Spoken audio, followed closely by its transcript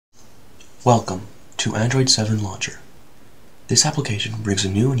Welcome to Android 7 Launcher. This application brings a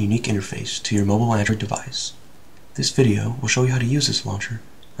new and unique interface to your mobile Android device. This video will show you how to use this launcher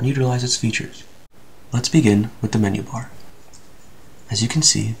and utilize its features. Let's begin with the menu bar. As you can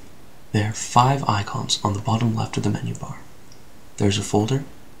see, there are 5 icons on the bottom left of the menu bar. There's a folder,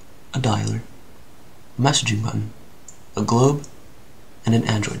 a dialer, a messaging button, a globe, and an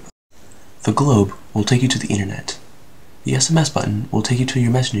Android button. The globe will take you to the internet. The SMS button will take you to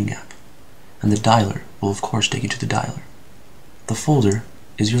your messaging app, and the dialer will of course take you to the dialer. The folder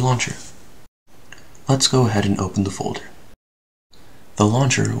is your launcher. Let's go ahead and open the folder. The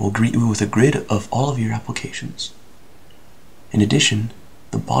launcher will greet you with a grid of all of your applications. In addition,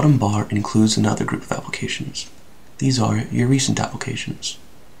 the bottom bar includes another group of applications. These are your recent applications,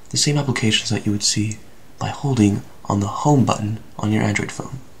 the same applications that you would see by holding on the home button on your Android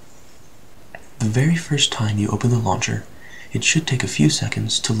phone. The very first time you open the launcher, it should take a few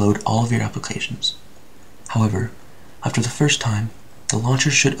seconds to load all of your applications. However, after the first time, the launcher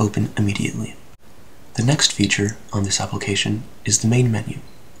should open immediately. The next feature on this application is the main menu.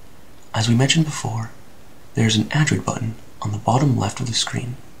 As we mentioned before, there is an Android button on the bottom left of the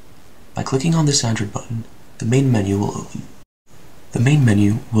screen. By clicking on this Android button, the main menu will open. The main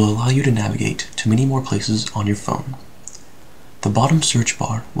menu will allow you to navigate to many more places on your phone. The bottom search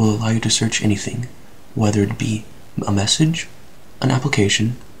bar will allow you to search anything, whether it be a message, an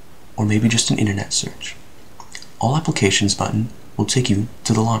application, or maybe just an internet search. All Applications button will take you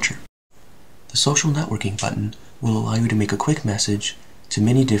to the launcher. The Social Networking button will allow you to make a quick message to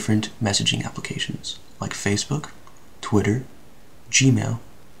many different messaging applications like Facebook, Twitter, Gmail,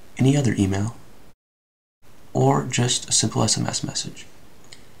 any other email, or just a simple SMS message.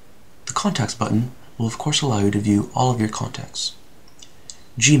 The Contacts button will of course allow you to view all of your contacts.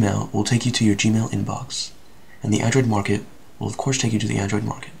 Gmail will take you to your Gmail inbox, and the Android Market will of course take you to the Android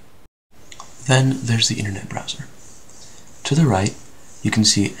Market. Then there's the Internet browser. To the right, you can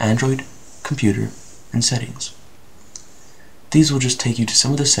see Android, Computer, and Settings. These will just take you to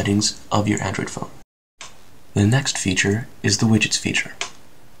some of the settings of your Android phone. The next feature is the Widgets feature.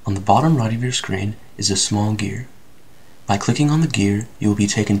 On the bottom right of your screen is a small gear. By clicking on the gear, you will be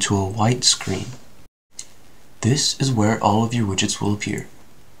taken to a white screen. This is where all of your widgets will appear.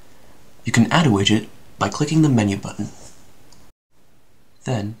 You can add a widget by clicking the menu button.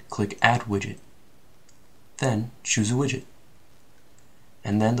 Then click Add Widget. Then choose a widget.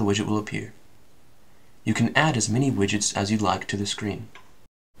 And then the widget will appear. You can add as many widgets as you'd like to the screen.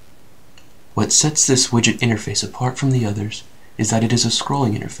 What sets this widget interface apart from the others is that it is a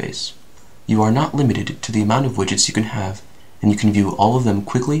scrolling interface. You are not limited to the amount of widgets you can have, and you can view all of them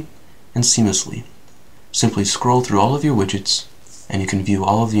quickly and seamlessly. Simply scroll through all of your widgets, and you can view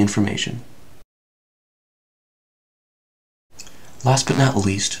all of the information. Last but not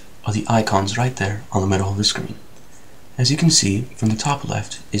least are the icons right there on the middle of the screen. As you can see, from the top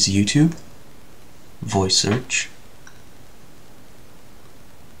left is YouTube, Voice Search,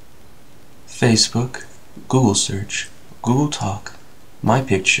 Facebook, Google Search, Google Talk, My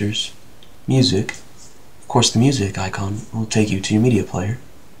Pictures, Music. Of course, the music icon will take you to your media player,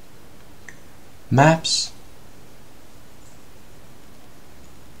 Maps,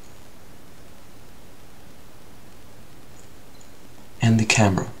 and the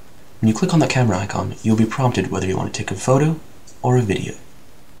camera. When you click on the camera icon, you'll be prompted whether you want to take a photo or a video.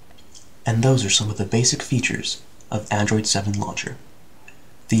 And those are some of the basic features of Android 7 Launcher.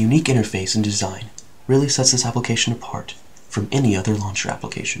 The unique interface and design really sets this application apart from any other launcher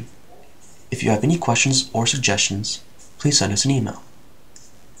application. If you have any questions or suggestions, please send us an email.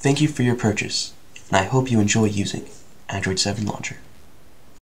 Thank you for your purchase, and I hope you enjoy using Android 7 Launcher.